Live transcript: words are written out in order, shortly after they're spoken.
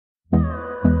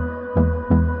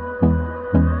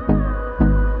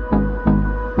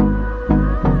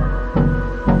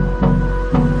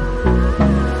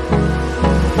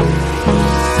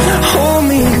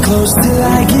close till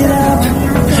I get up.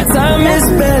 Time is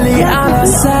barely on our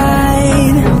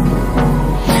side.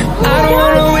 I don't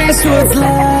wanna waste what's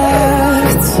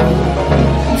left.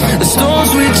 The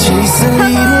storms we chase are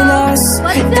leading us,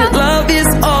 and love is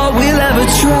all we'll ever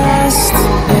trust.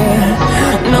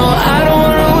 Yeah, no, I don't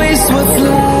wanna waste what's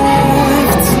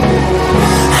left.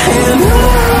 And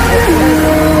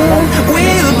on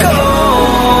we'll go,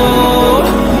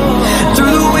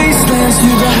 through the wastelands,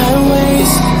 through the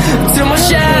highways, till my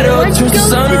shadow turns to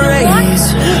sun rays.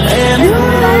 And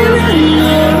on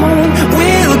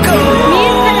we'll go,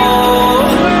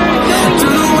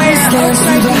 through the wastelands,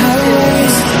 through the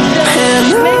highways. And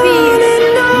Maybe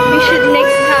we should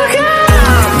next time.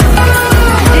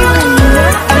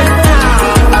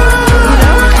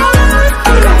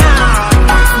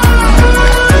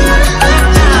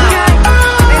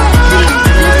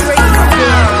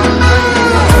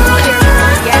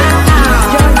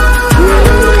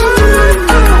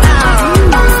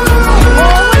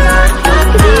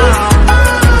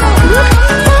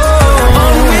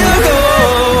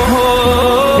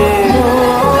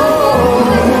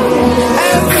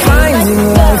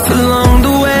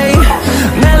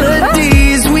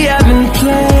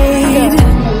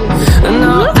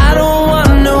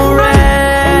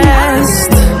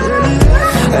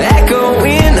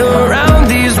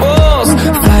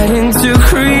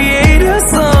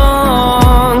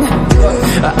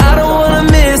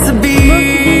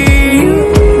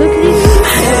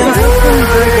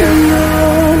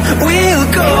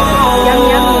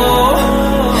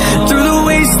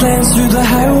 through the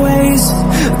highways,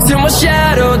 till my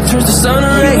shadow turns to sun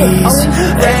rays.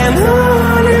 And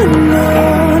on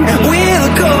we'll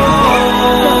go,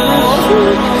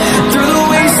 through the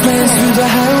wastelands, through the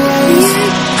highways.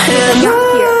 And on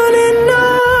we'll go.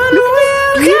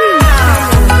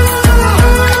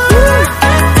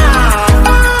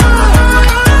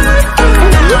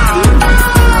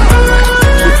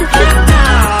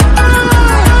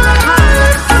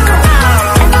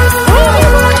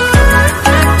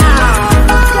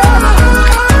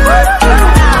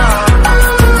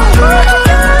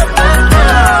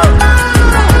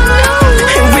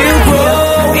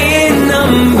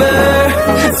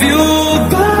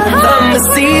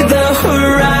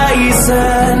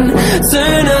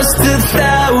 Turn us to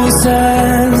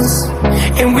thousands,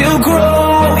 and we'll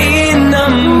grow in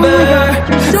number,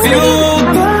 fueled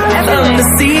by them to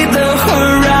see the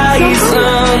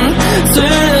horizon.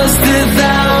 Turn us to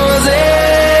thousands,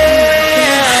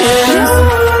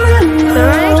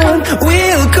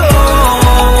 we'll go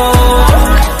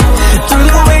through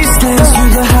the wastelands,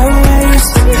 through the highways,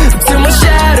 till my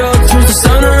shadow turns to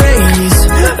sun rays.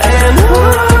 And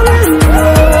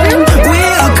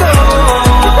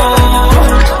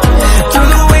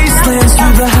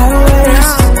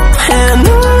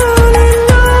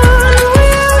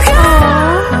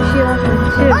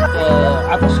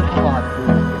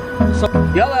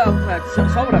يلا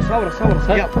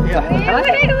يا احمد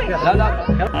صور يلا لا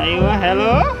ايوه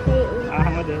هلو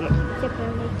احمد هلو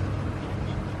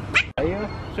ايوه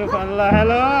شوف الله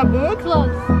هلو ابوك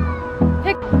Close.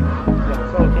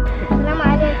 السلام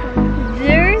عليكم.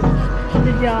 There's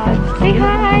the dog. Say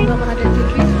hi.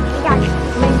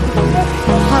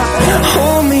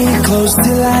 hold me close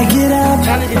till I get up.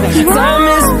 Time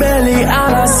is barely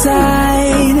on our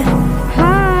side.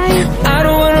 Hi. I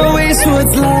don't wanna waste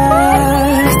what's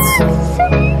left.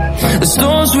 The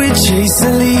storms we chase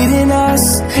are leading us,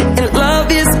 and love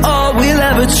is all we'll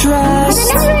ever trust.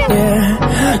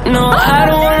 Yeah, no, I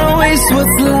don't wanna waste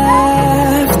what's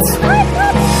left.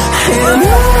 And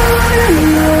on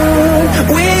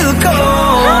we'll go,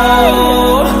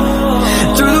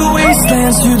 through the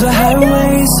wastelands, through the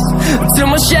highways, till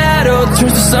my shadow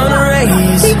turns to sun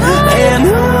rays. And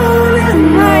on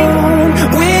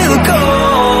we'll go,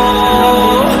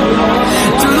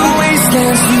 through the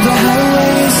wastelands, through the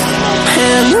highways.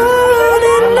 And on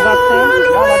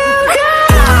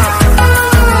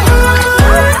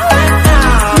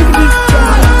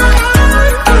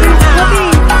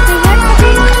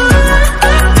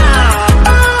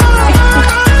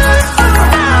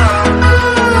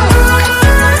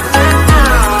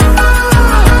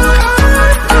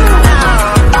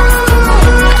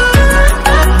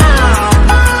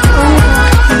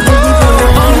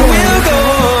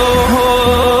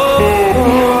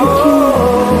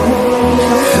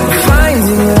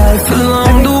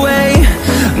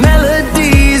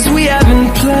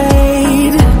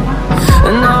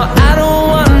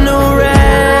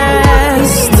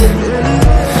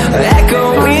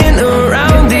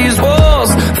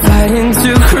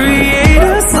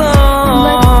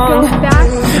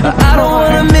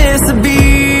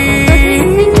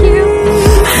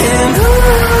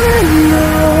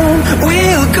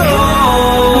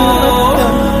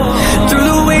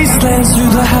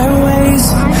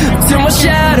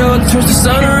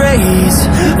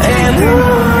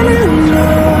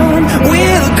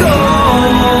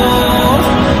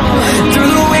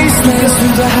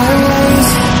the highways,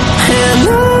 and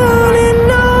on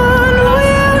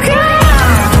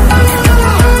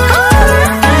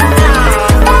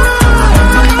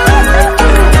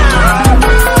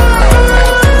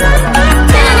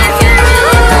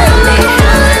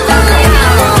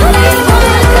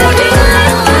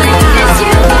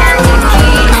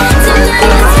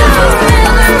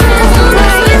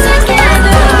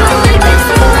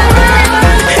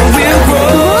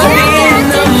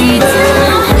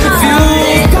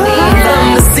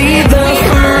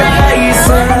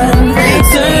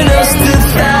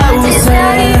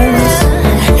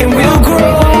we'll go.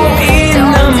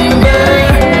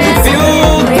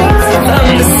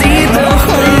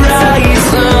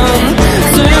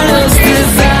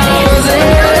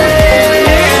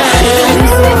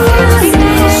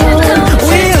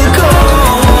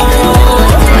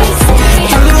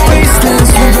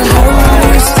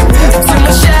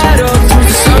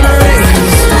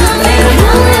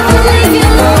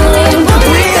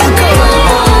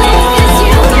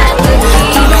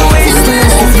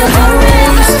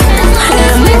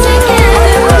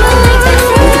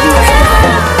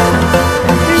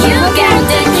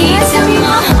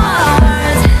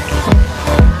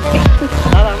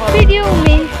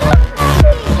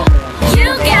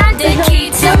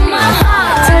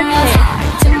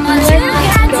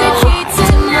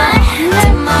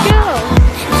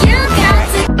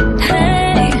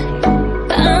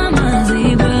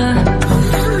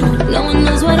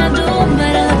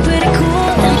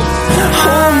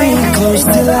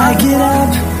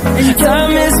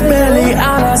 Time is barely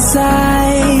on our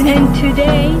side, And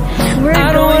today we're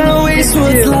I don't wanna waste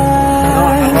what's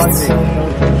left.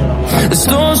 The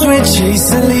storms we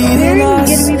chase are leading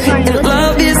us, and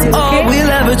love is all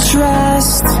we'll ever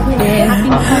trust.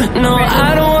 Yeah. No,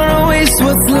 I don't wanna waste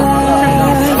what's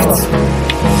left.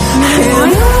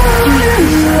 And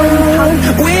on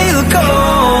we'll go,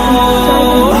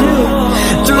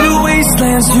 through the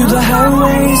wastelands, through the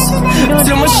highways,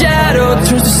 till my shadow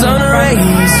turns to sun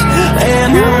rays.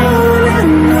 And on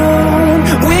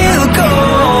we'll go,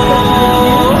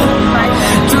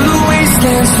 through the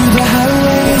wastelands, through the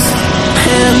highways,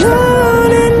 and on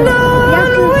we'll go.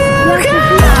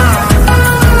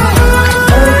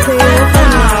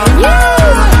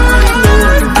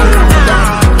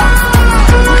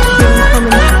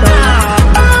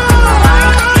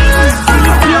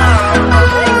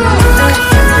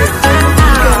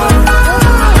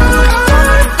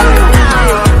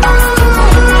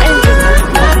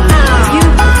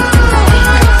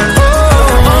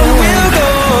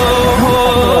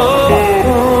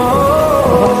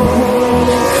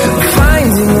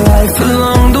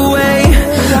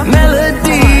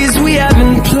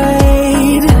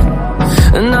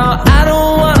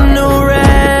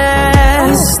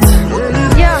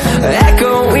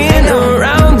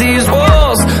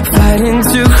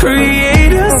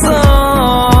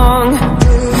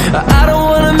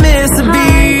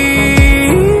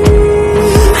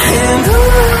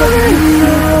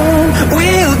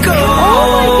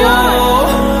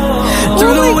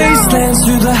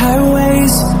 Through the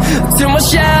highways, till my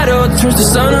shadow turns to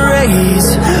sun rays.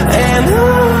 And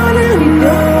on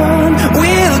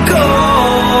we'll go,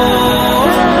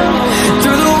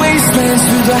 through the wastelands,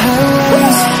 through the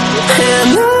highways,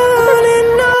 and on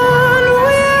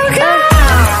we'll go.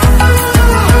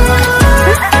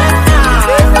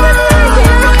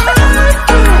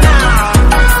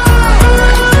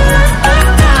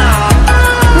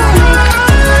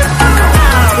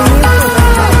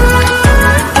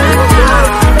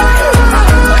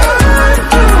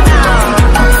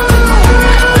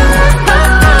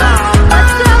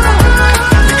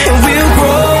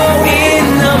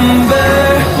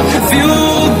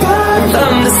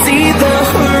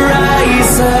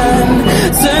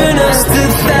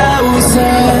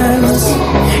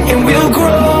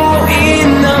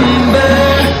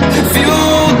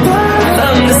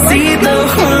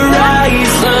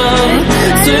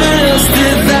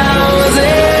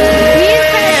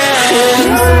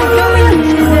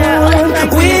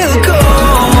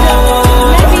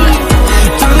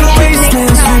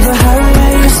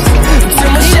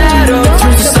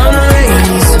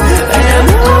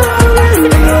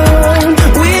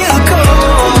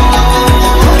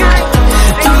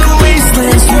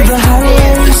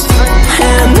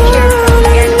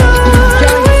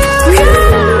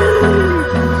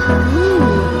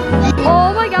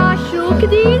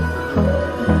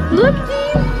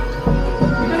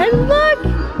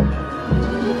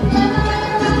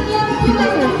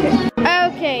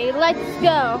 Let's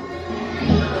go.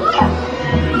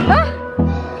 Ah!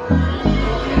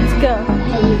 Let's go.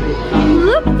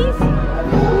 Look, these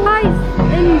pies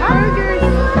and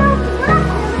burgers.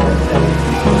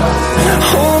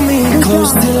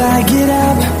 close till I get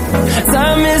up.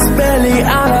 Time is barely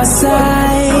on our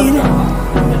side.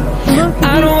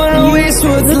 I don't wanna waste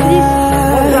what's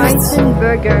left.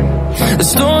 The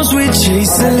storms we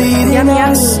chase are leading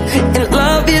us, and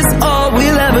love is all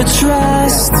we'll ever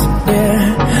trust.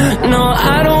 Yeah, no,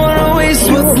 I don't wanna waste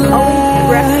what's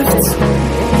left.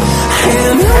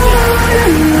 And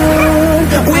on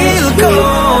we'll go,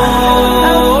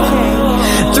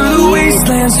 through the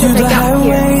wastelands, through the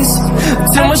highways,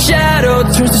 till my shadow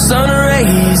turns to sun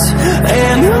rays.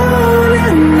 And on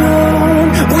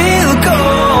we'll go,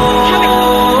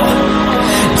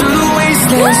 through the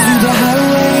wastelands, through the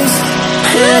highways,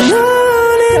 and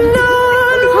on we'll go.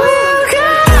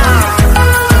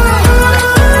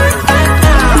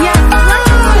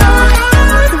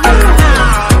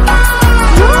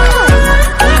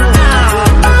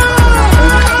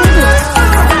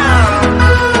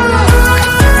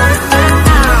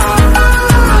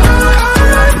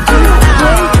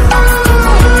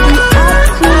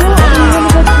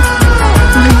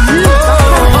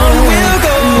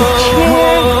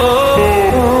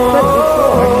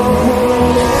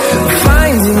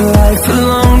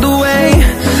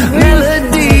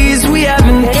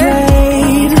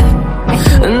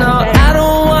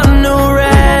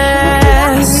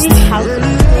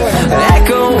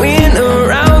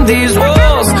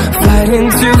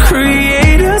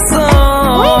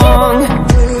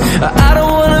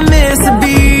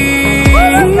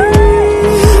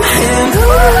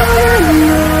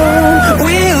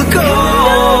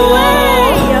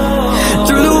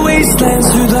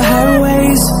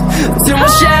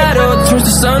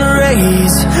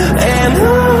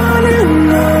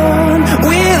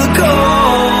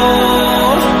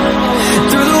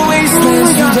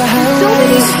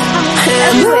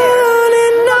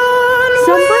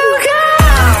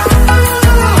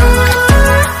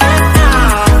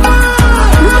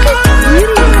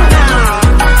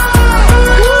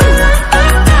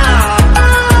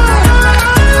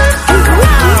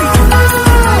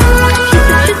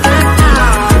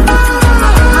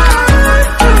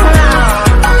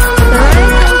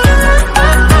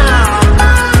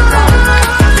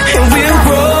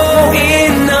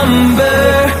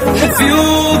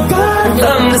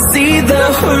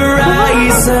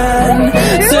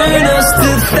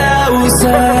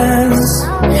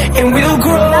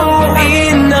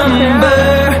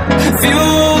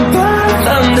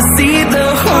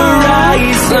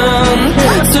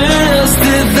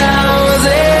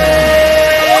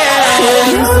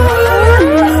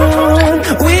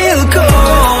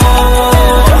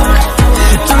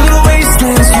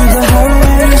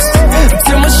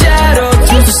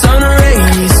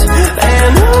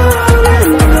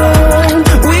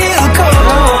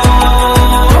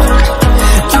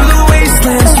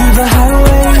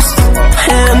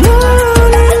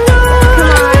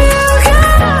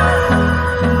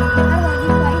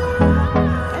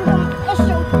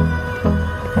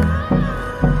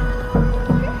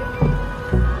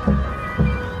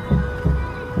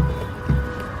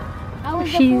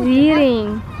 She's eating.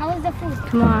 How is the food?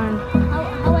 Come on.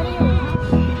 How are you?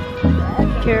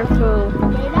 Okay. Careful.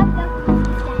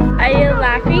 Are you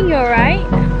laughing? You alright?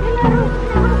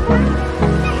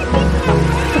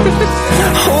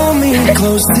 Hold me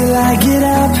close till I get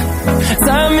up.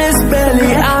 Time is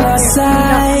barely on our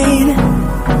side.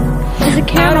 There's a I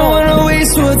camel. don't wanna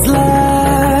waste what's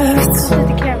left. There's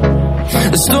a camel.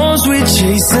 The storms we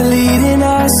chase are leading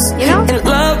us, You know? and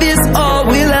love is all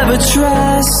we'll ever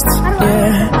trust.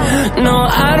 Yeah, no,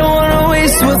 I don't wanna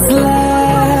waste what's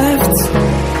left.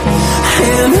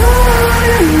 And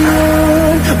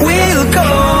on we'll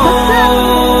go,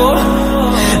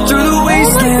 through the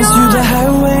wastelands, through the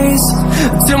highways,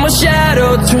 till my shadow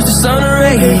turns to sun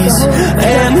rays.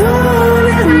 And on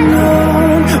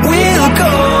we'll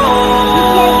go,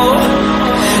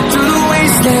 through the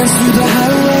wastelands, through the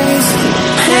highways,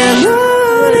 and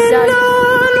on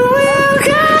we'll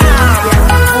go.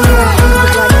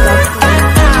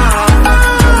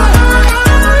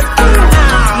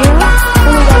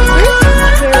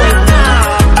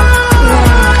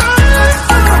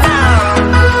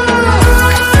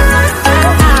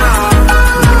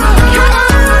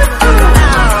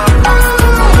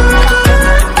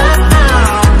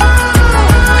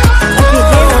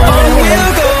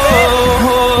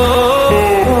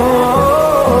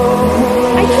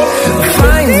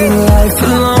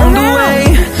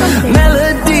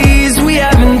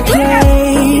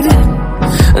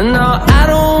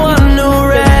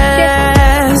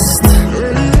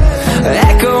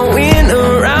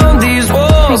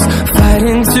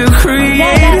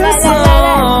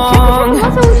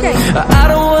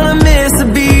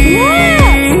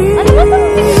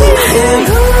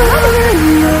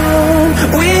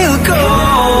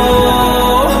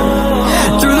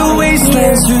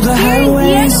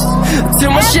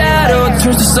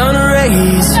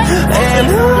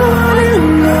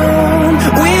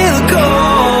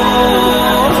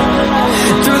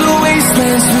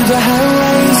 the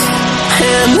highways,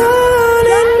 and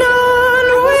on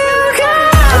we'll go.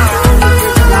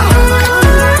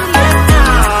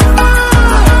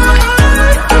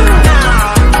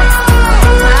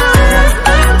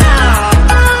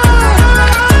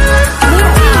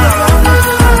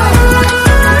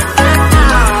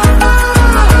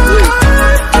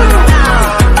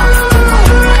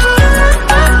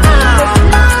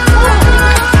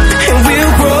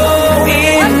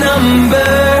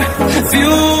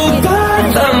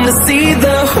 See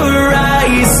the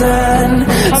horizon,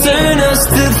 turn us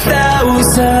to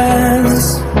thousands,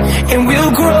 and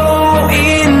we'll grow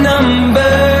in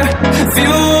number.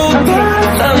 Fueled by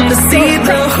them to see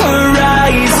the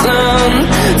horizon,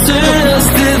 turn us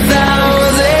to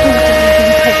thousands.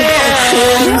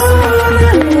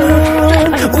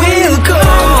 We'll go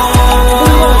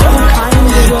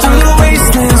through the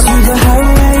wastelands, through the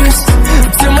highways,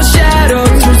 till my shadow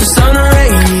turns to sun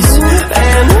rays,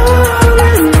 and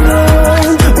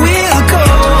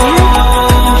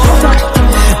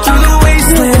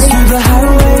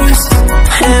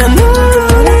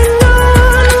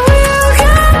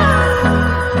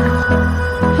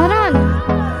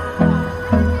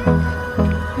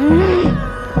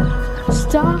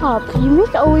Stop! You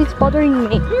make always bothering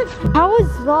me. How is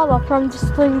Lala from the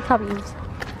Teletubbies?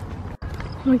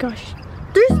 Oh my gosh.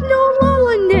 There's no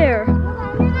Lala in there!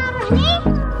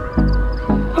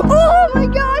 Oh my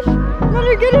gosh!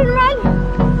 Another good and run!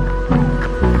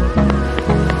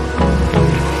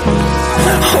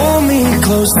 Hold me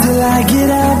close till I get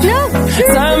up. No!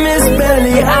 Time is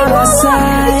barely on our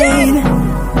side.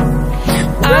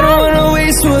 I don't wanna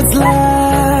waste what's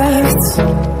left.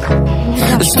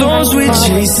 The storms we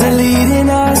chase are leading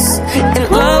us, and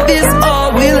love is all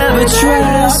we'll ever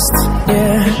trust.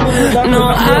 Yeah, no,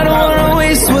 I don't wanna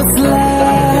waste what's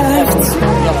left.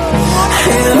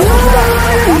 And on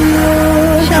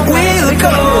we'll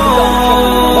go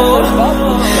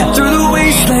through the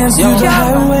wastelands, through the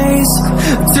highways,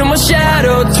 till my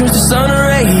shadow turns to sun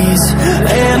rays.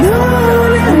 And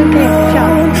on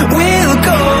we'll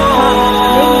go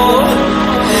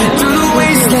through the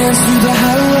wastelands, through the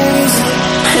highways,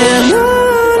 and on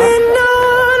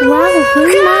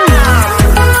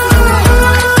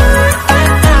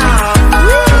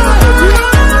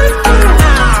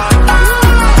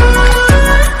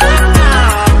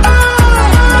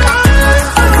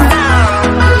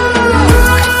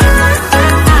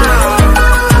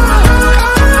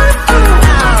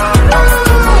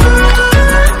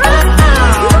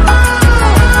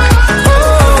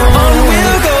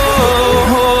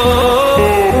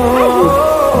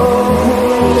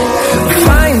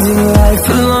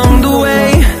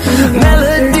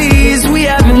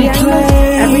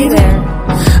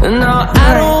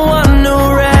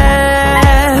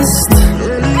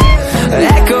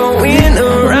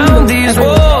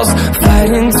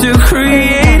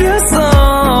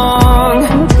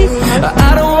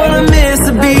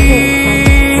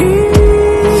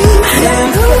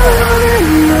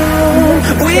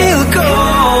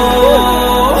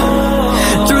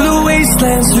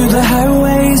through the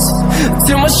highways,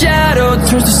 till my shadow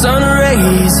turns to sun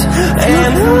rays,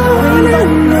 and on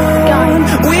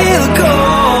we'll go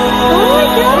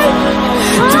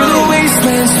through the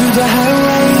wastelands, through the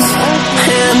highways,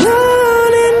 and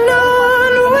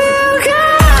on we'll go.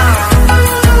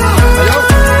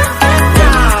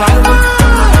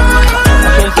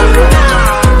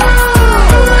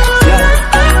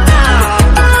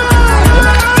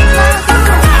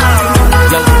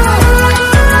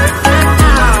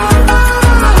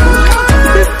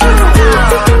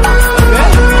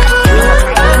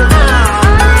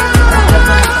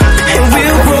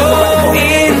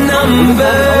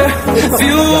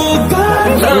 Fueled by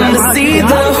them to see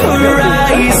the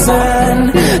horizon,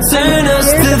 turn us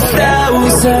to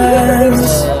thousands,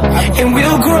 and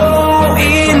we'll grow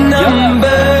in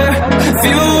number.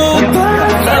 Fueled by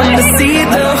them to see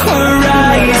the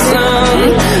horizon,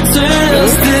 turn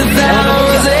us to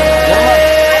thousands.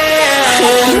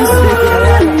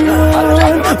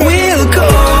 We'll go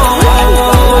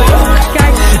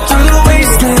through the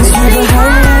wastelands, through the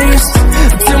highways,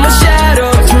 till my shadow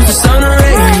turns to sun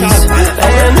rays.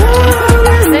 And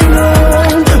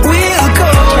we'll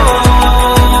go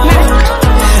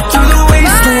through the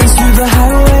wastelands, through the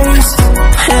highways,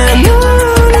 and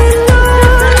on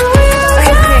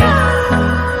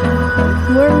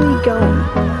Where are we going?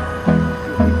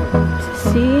 To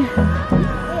see?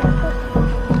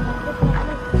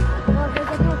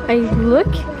 I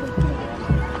look?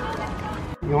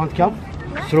 You want cup?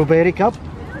 Strawberry cup?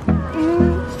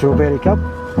 Strawberry cup?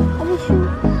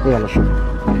 يلا شوف.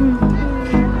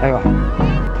 ايوه.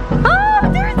 Oh,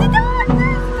 there's a dog!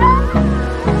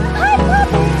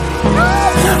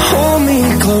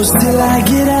 close till I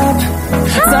get up.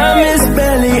 Time is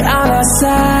barely on our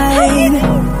side.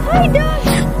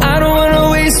 I don't wanna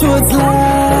waste what's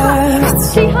left.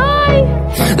 Say hi.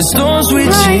 The storms we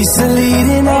chase are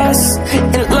leading us,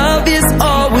 and love is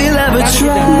all we'll ever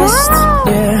trust.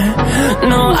 Yeah,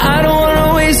 no, I don't wanna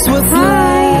waste what's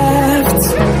left.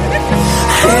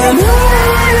 And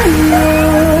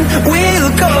on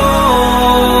we'll go,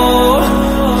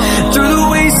 through the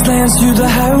wastelands, through the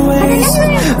highways,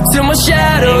 till my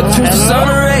shadow turns to sun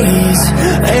rays.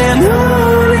 And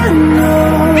on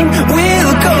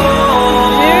we'll go,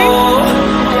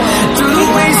 through the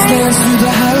wastelands, through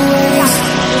the highways,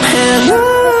 and on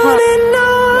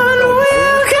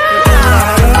we'll go.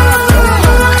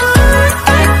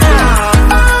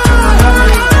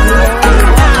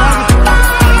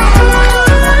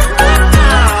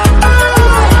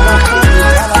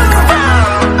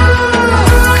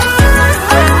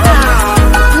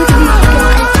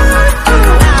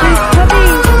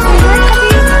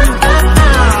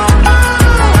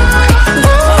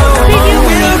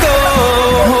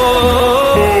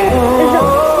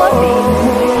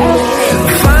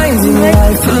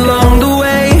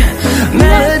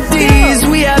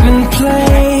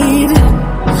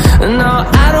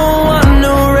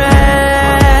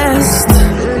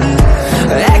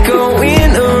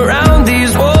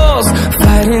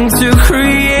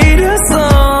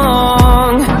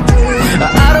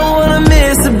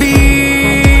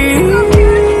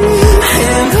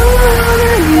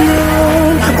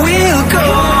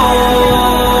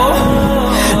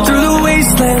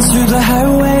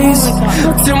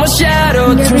 Till my shadow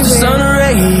turns to sun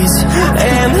rays.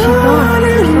 And on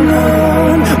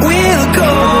we'll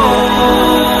go,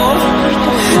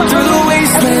 through the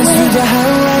wastelands, through the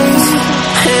highways,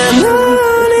 and on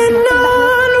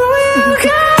we'll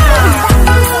go.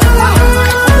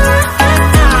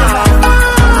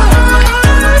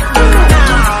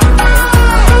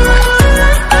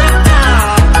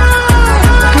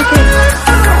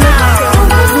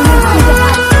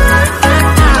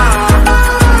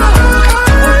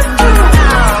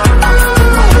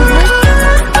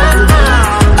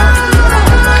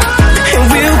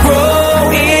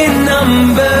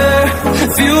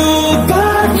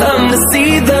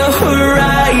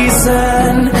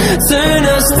 Turn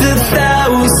us to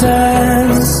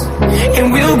thousands, and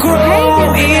we'll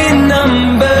grow in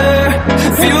number,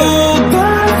 fueled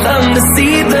by them to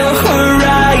see the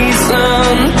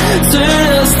horizon. Turn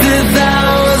us to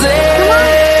thousands,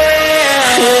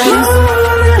 and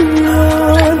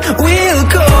on we'll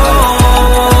go,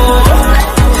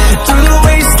 through the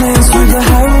wastelands, through the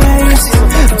highways,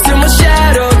 till my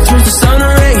shadow turns to sun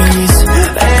rays.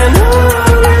 And on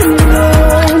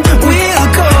we'll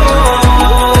go,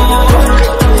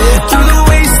 through the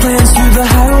wastelands, through the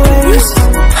highways,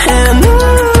 and on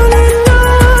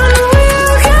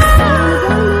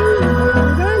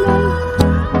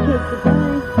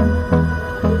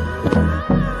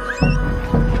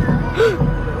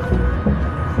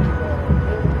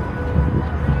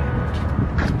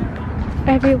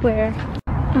everywhere.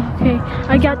 Okay,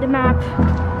 I got the map.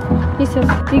 He says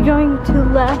you're going to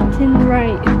left and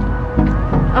right.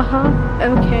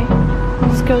 Okay,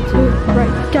 let's go to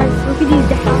right. Guys, look at these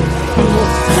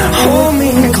houses. hold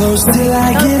me close till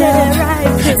I get up.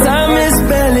 Time is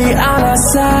barely on our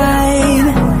side.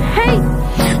 Hey,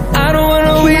 I don't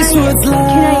wanna waste what's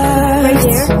right left.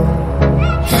 there.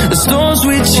 The storms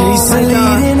we chase are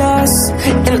leading us,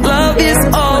 and love is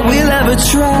all we'll ever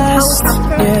trust.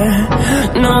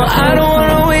 Yeah, no, I don't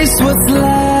wanna waste what's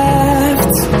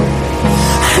left.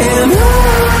 And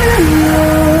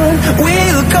on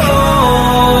we'll go,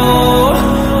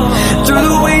 through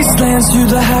the wastelands, through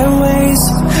the highways,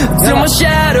 till my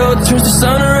shadow turns to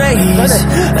sun rays.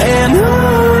 And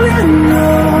on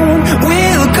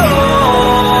we'll go,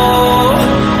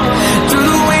 through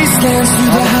the wastelands,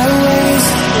 through the highways,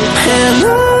 and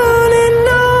on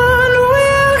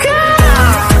we'll go.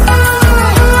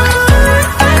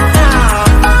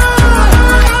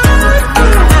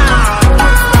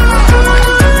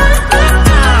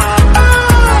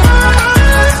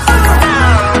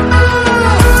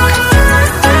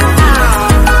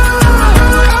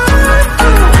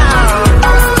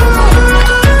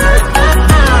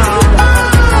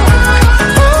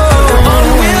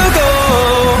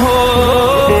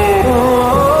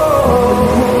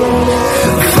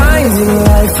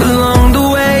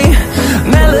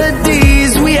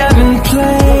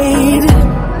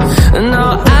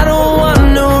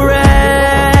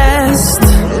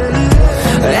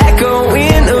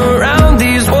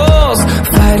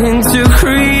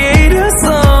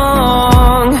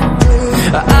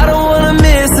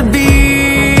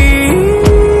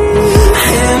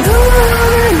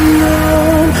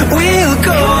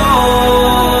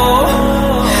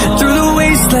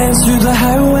 through the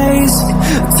highways,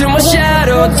 till my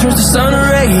shadow turns to sun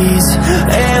rays.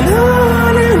 And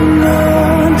on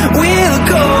we'll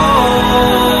go,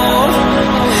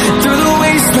 through the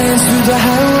wastelands, through the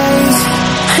highways.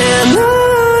 And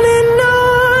on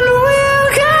we'll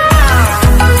go.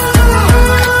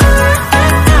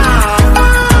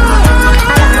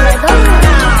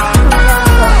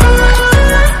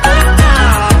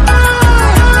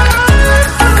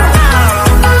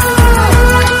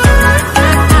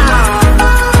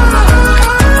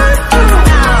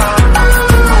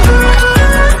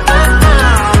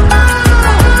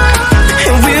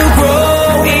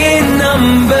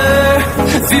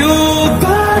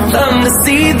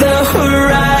 See the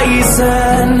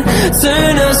horizon,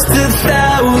 turn us to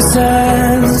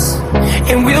thousands,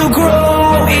 and we'll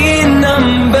grow in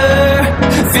number.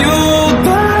 Fueled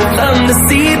by them to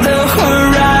see the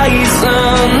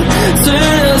horizon,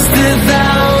 turn us to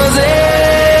thousands.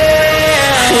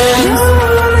 And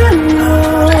on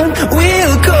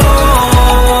we'll go,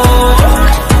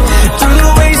 through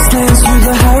the wastelands, through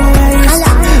the highways,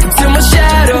 till my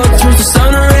shadow turns to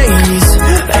sun rays.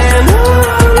 And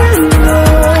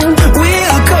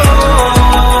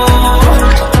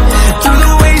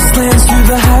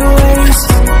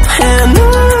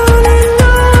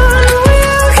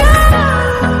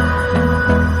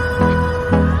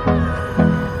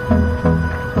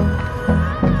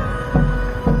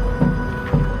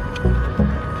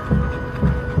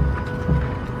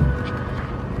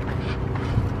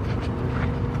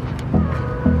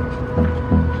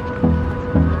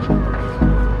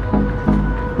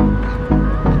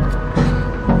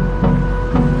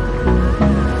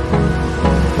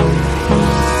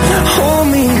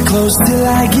close till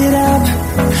I get up.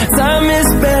 Time is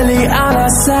barely on our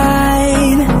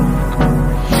side.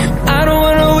 I don't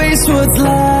wanna waste what's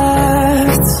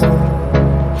left.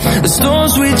 The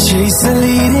storms we chase are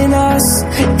leading us,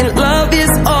 and love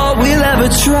is all we'll ever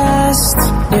trust.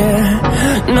 Yeah,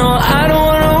 no, I don't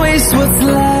wanna waste what's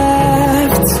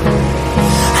left.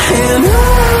 And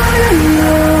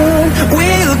on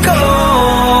we'll go,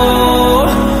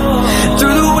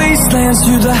 through the wastelands,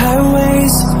 through the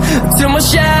highways, till my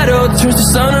shadow turns to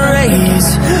sun rays.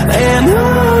 And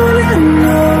on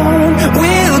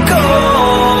we'll go,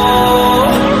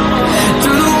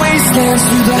 through the wastelands,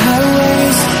 through the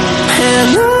highways.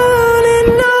 And on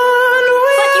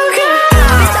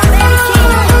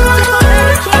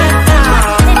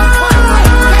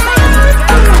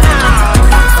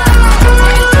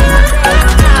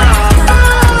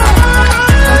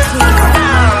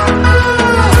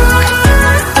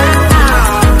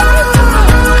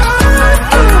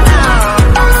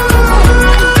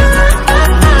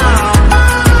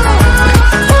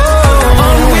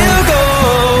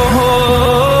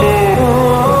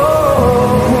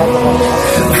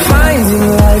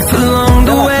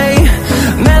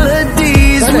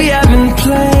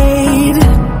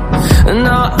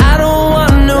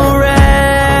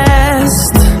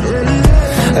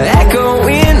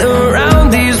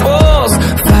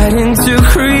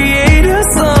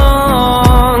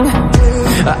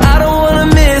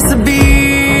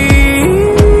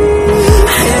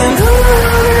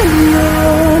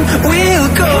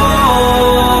we'll go.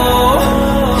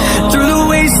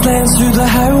 Through the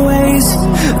highways,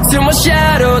 till my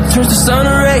shadow turns to sun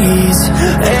rays.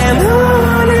 And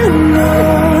on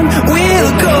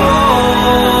we'll go,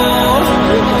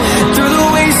 through the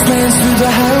wastelands, through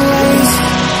the highways.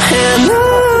 And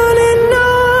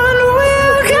on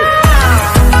we'll go.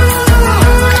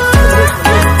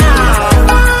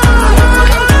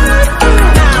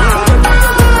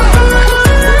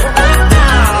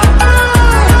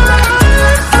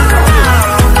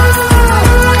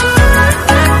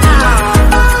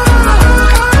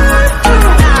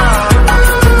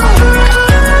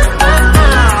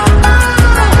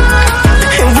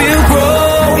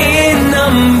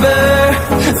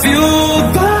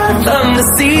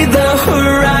 See the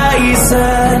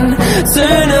horizon,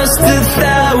 turn us to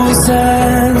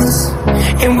thousands,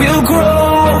 and we'll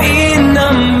grow in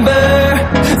number.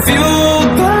 Fueled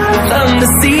by them to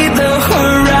see the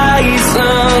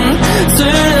horizon,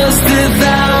 turn us to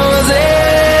thousands.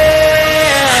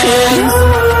 And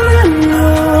on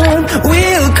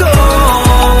we'll go,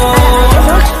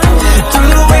 through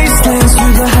the wastelands,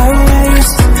 through the highways,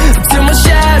 till my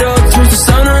shadow turns to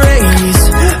sun rays.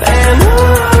 And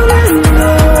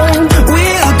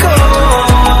we'll go,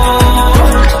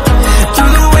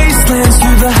 through the wastelands,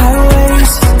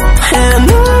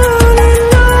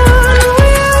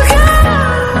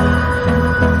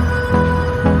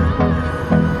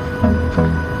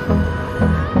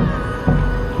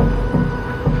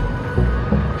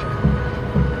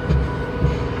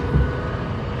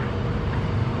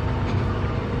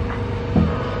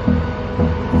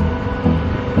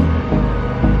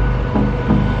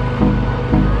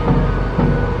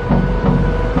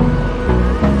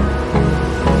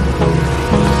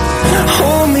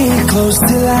 close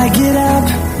till I get up.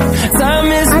 Time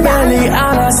is barely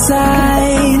on our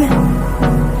side.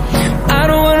 I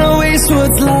don't wanna waste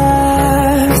what's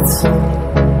left.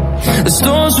 The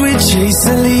storms we chase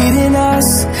are leading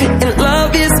us, and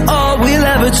love is all we'll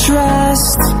ever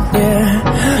trust.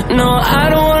 Yeah, no, I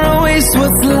don't wanna waste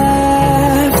what's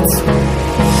left.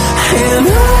 And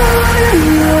on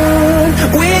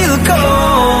we'll go,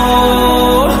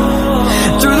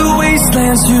 through the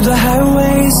wastelands, through the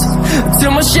highways,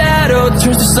 till my shadow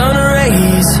turns to sun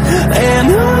rays. And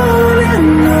on